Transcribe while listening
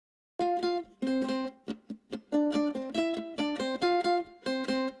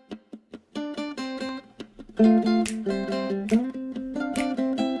Let's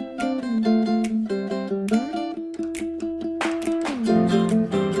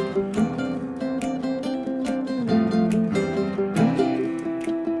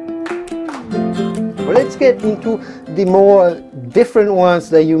get into the more different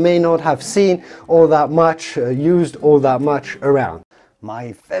ones that you may not have seen all that much, used all that much around.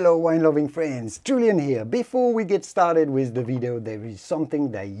 My fellow wine-loving friends, Julien here. Before we get started with the video, there is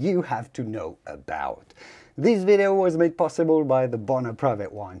something that you have to know about. This video was made possible by the Bonner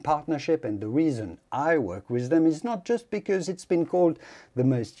Private Wine Partnership, and the reason I work with them is not just because it's been called the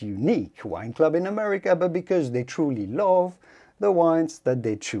most unique wine club in America, but because they truly love the wines that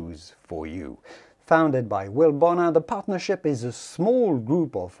they choose for you. Founded by Will Bonner, the partnership is a small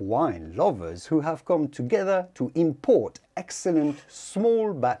group of wine lovers who have come together to import excellent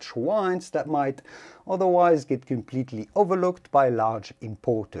small batch wines that might otherwise get completely overlooked by large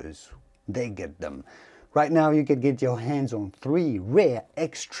importers. They get them. Right now you can get your hands on 3 rare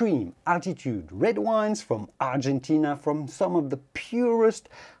extreme altitude red wines from Argentina, from some of the purest,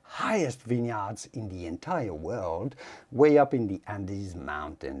 highest vineyards in the entire world, way up in the Andes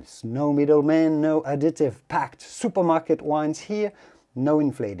Mountains. No middlemen, no additive packed supermarket wines here, no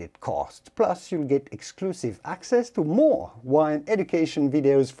inflated costs. Plus you'll get exclusive access to more wine education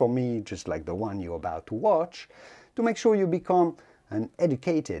videos from me, just like the one you're about to watch, to make sure you become an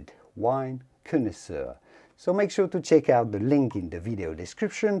educated wine connoisseur. So make sure to check out the link in the video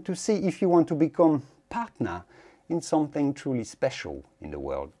description to see if you want to become partner in something truly special in the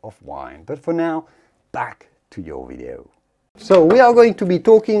world of wine. But for now, back to your video. So we are going to be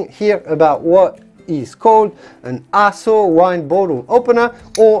talking here about what is called an ASO wine bottle opener,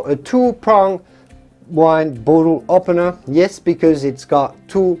 or a 2-prong wine bottle opener. Yes, because it's got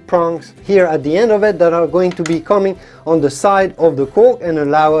 2 prongs here at the end of it that are going to be coming on the side of the cork and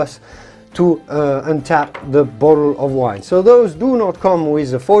allow us to untap the bottle of wine. So those do not come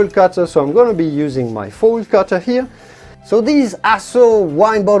with a foil cutter, so I'm going to be using my foil cutter here. So this ASO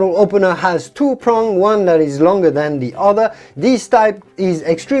wine bottle opener has 2 prongs, one that is longer than the other. This type is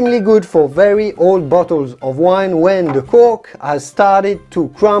extremely good for very old bottles of wine when the cork has started to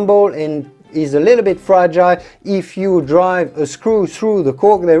crumble and is a little bit fragile. If you drive a screw through the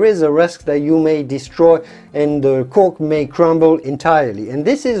cork, there is a risk that you may destroy and the cork may crumble entirely. And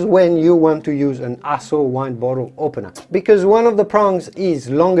this is when you want to use an ASO wine bottle opener. Because one of the prongs is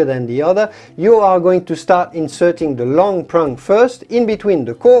longer than the other, you are going to start inserting the long prong first in between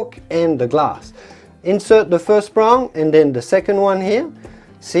the cork and the glass. Insert the first prong and then the second one here.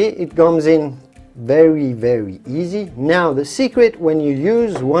 See, it comes in very easy. Now the secret when you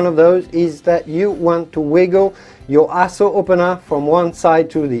use one of those is that you want to wiggle your ASO opener from one side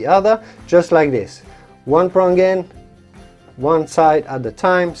to the other, just like this. One prong in, one side at a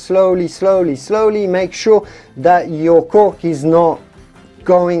time, slowly. Make sure that your cork is not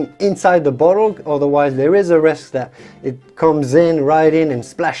going inside the bottle, otherwise there is a risk that it comes in right in and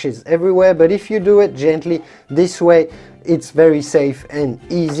splashes everywhere. But if you do it gently this way, it's very safe and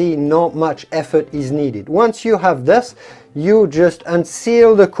easy, not much effort is needed. Once you have this, you just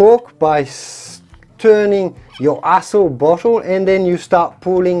unseal the cork by turning your ASO bottle, and then you start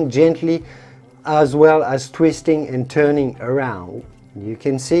pulling gently as well as twisting and turning around. You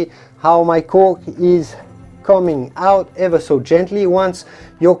can see how my cork is coming out ever so gently. Once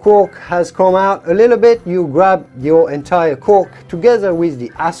your cork has come out a little bit, you grab your entire cork together with the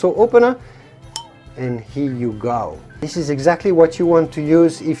ASO opener, and here you go. This is exactly what you want to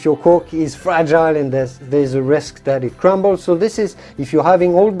use if your cork is fragile and there's a risk that it crumbles. So this is, if you're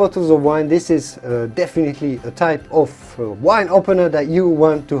having old bottles of wine, this is definitely a type of wine opener that you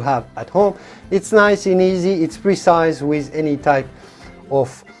want to have at home. It's nice and easy, it's precise with any type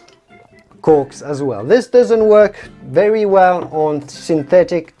of corks as well. This doesn't work very well on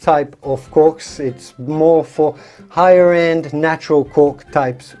synthetic type of corks. It's more for higher end natural cork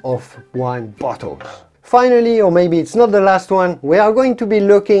types of wine bottles. Finally, or maybe it's not the last one, we are going to be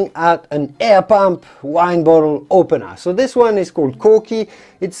looking at an air pump wine bottle opener. So this one is called Corky.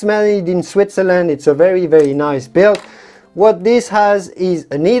 It's made in Switzerland. It's a very nice build. What this has is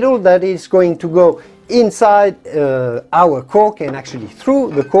a needle that is going to go inside our cork and actually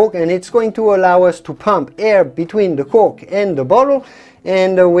through the cork, and it's going to allow us to pump air between the cork and the bottle,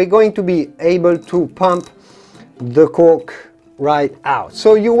 and we're going to be able to pump the cork right out.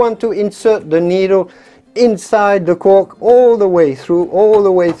 So you want to insert the needle inside the cork all the way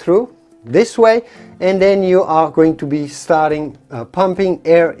through this way, and then you are going to be starting pumping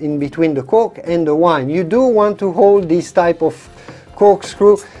air in between the cork and the wine. You do want to hold this type of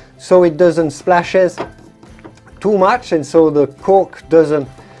corkscrew so it doesn't splashes too much, and so the cork doesn't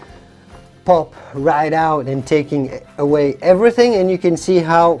pop right out and taking away everything, and you can see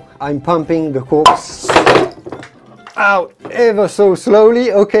how I'm pumping the corks out ever so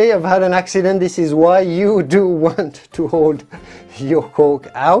slowly. Okay, I've had an accident. This is why you do want to hold your cork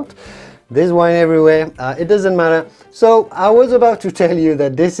out. There's wine everywhere, it doesn't matter. So I was about to tell you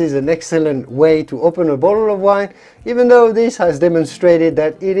that this is an excellent way to open a bottle of wine, even though this has demonstrated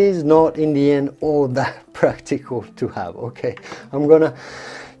that it is not in the end all that practical to have. Okay, I'm gonna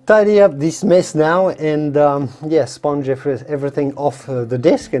tidy up this mess now and yeah, sponge everything off the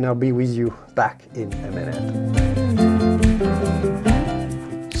disc, and I'll be with you back in a minute.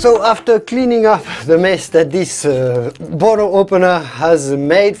 So after cleaning up the mess that this bottle opener has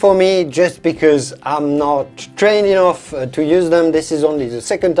made for me, just because I'm not trained enough to use them, this is only the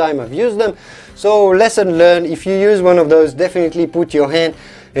second time I've used them. So lesson learned, if you use one of those, definitely put your hand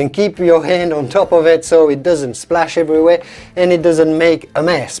and keep your hand on top of it so it doesn't splash everywhere and it doesn't make a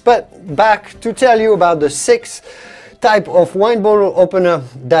mess. But back to tell you about the 6th type of wine bottle opener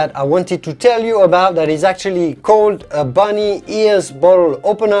that I wanted to tell you about, that is actually called a bunny ears bottle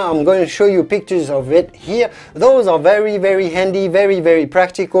opener. I'm going to show you pictures of it here. Those are very handy, very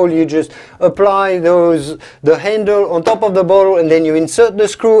practical. You just apply the handle on top of the bottle, and then you insert the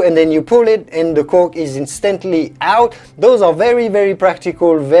screw, and then you pull it and the cork is instantly out. Those are very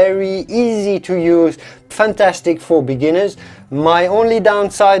practical, very easy to use, fantastic for beginners. My only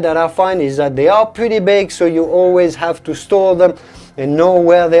downside that I find is that they are pretty big, so you always have to store them and know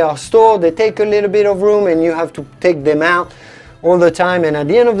where they are stored. They take a little bit of room and you have to take them out all the time. And at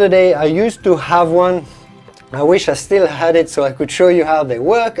the end of the day, I used to have one. I wish I still had it so I could show you how they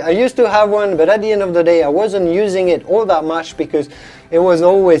work. I used to have one, but at the end of the day I wasn't using it all that much because it was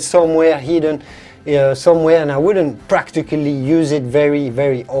always somewhere hidden somewhere, and I wouldn't practically use it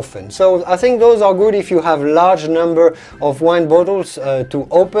very often. So I think those are good if you have a large number of wine bottles to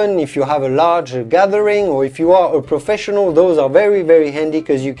open, if you have a large gathering, or if you are a professional. Those are very have,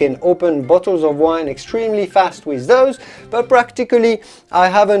 because you can open bottles of wine extremely fast with those, but practically I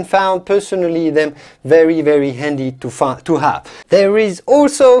haven't found personally them very handy to have. There is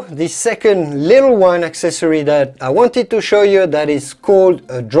also the second little wine accessory that I wanted to show you, that is called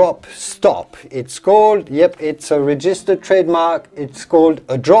a drop stop. It's called, yep, it's a registered trademark, it's called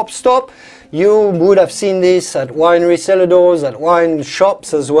a drop stop. You would have seen this at winery cellar doors, at wine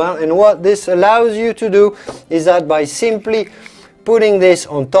shops as well, and what this allows you to do is that by simply putting this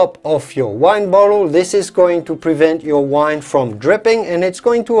on top of your wine bottle, this is going to prevent your wine from dripping, and it's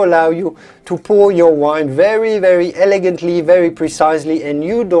going to allow you to pour your wine very elegantly, very precisely, and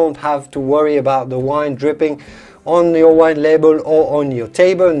you don't have to worry about the wine dripping on your wine label or on your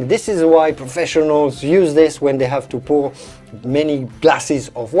table. And this is why professionals use this when they have to pour many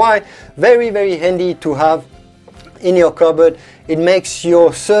glasses of wine. Very handy to have in your cupboard. It makes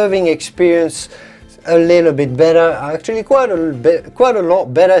your serving experience a little bit better, actually quite a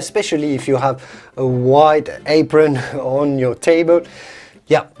lot better, especially if you have a white apron on your table.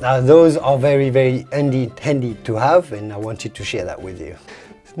 Yeah, those are very handy to have, and I wanted to share that with you.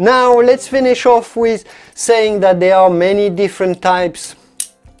 Now let's finish off with saying that there are many different types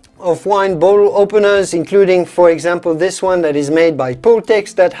of wine bottle openers, including, for example, this one that is made by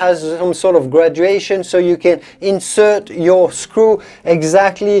Pultex, that has some sort of graduation, so you can insert your screw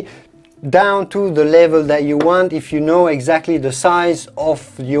exactly down to the level that you want. If you know exactly the size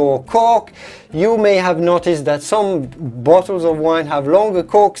of your cork, you may have noticed that some bottles of wine have longer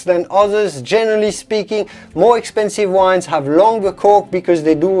corks than others. Generally speaking, more expensive wines have longer cork because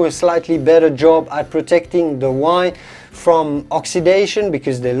they do a slightly better job at protecting the wine from oxidation,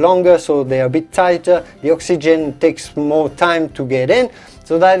 because they're longer, so they're a bit tighter. The oxygen takes more time to get in.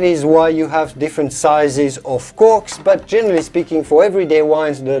 So that is why you have different sizes of corks, but generally speaking, for everyday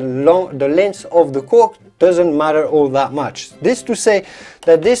wines, the length of the cork doesn't matter all that much. This to say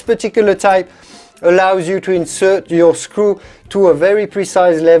that this particular type allows you to insert your screw to a very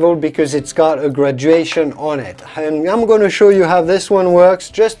precise level because it's got a graduation on it. And I'm going to show you how this one works,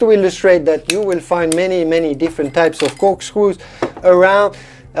 just to illustrate that you will find many different types of corkscrews around.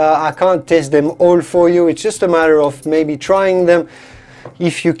 I can't test them all for you. It's just a matter of maybe trying them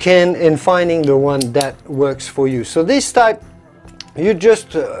if you can and finding the one that works for you. So this type, you're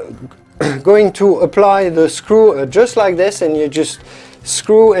just going to apply the screw just like this, and you just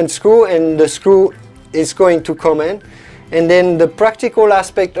screw and the screw is going to come in. And then the practical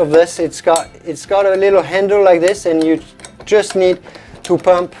aspect of this, it's got a little handle like this, and you just need to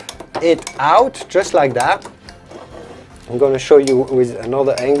pump it out just like that. I'm going to show you with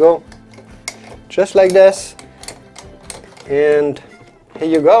another angle, just like this, and here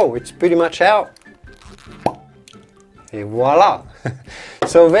you go, it's pretty much out. Et voila!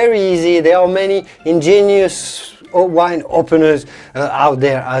 So very easy. There are many ingenious wine openers out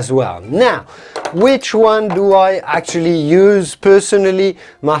there as well. Now, which one do I actually use personally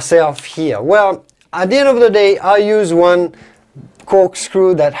myself here? Well, at the end of the day, I use one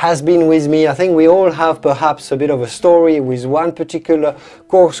corkscrew that has been with me. I think we all have perhaps a bit of a story with one particular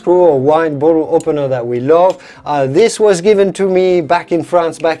corkscrew or wine bottle opener that we love. This was given to me back in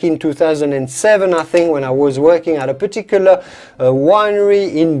France back in 2007, I think, when I was working at a particular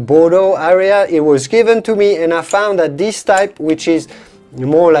winery in Bordeaux area. It was given to me, and I found that this type, which is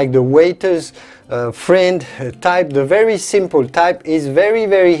more like the waiter's friend type, the very simple type, is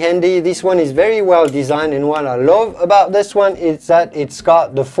very handy. This one is very well designed, and what I love about this one is that it's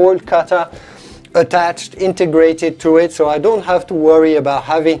got the foil cutter attached, integrated to it, so I don't have to worry about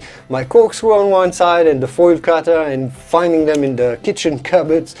having my corkscrew on one side and the foil cutter and finding them in the kitchen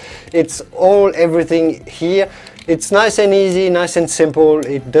cupboards. It's everything here. It's nice and easy, nice and simple.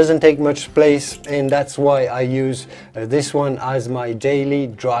 It doesn't take much place, and that's why I use this one as my daily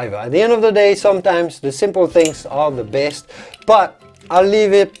driver. At the end of the day, sometimes the simple things are the best, but I'll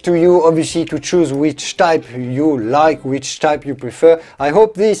leave it to you, obviously, to choose which type you like, which type you prefer. I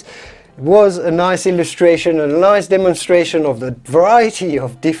hope this was a nice illustration, a nice demonstration of the variety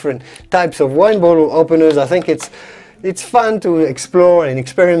of different types of wine bottle openers. I think it's fun to explore and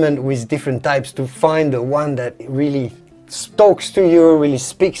experiment with different types to find the one that really talks to you, really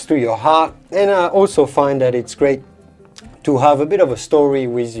speaks to your heart. And I also find that it's great to have a bit of a story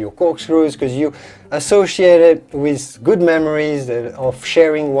with your corkscrews, because you associate it with good memories of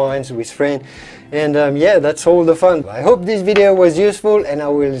sharing wines with friends. And yeah, that's all the fun. I hope this video was useful, and I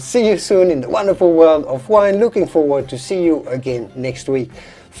will see you soon in the wonderful world of wine. Looking forward to see you again next week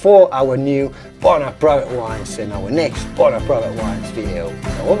for our new Bonner Private Wines and our next Bonner Private Wines video.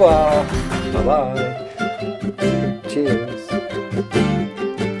 Au revoir. Bye bye. Cheers.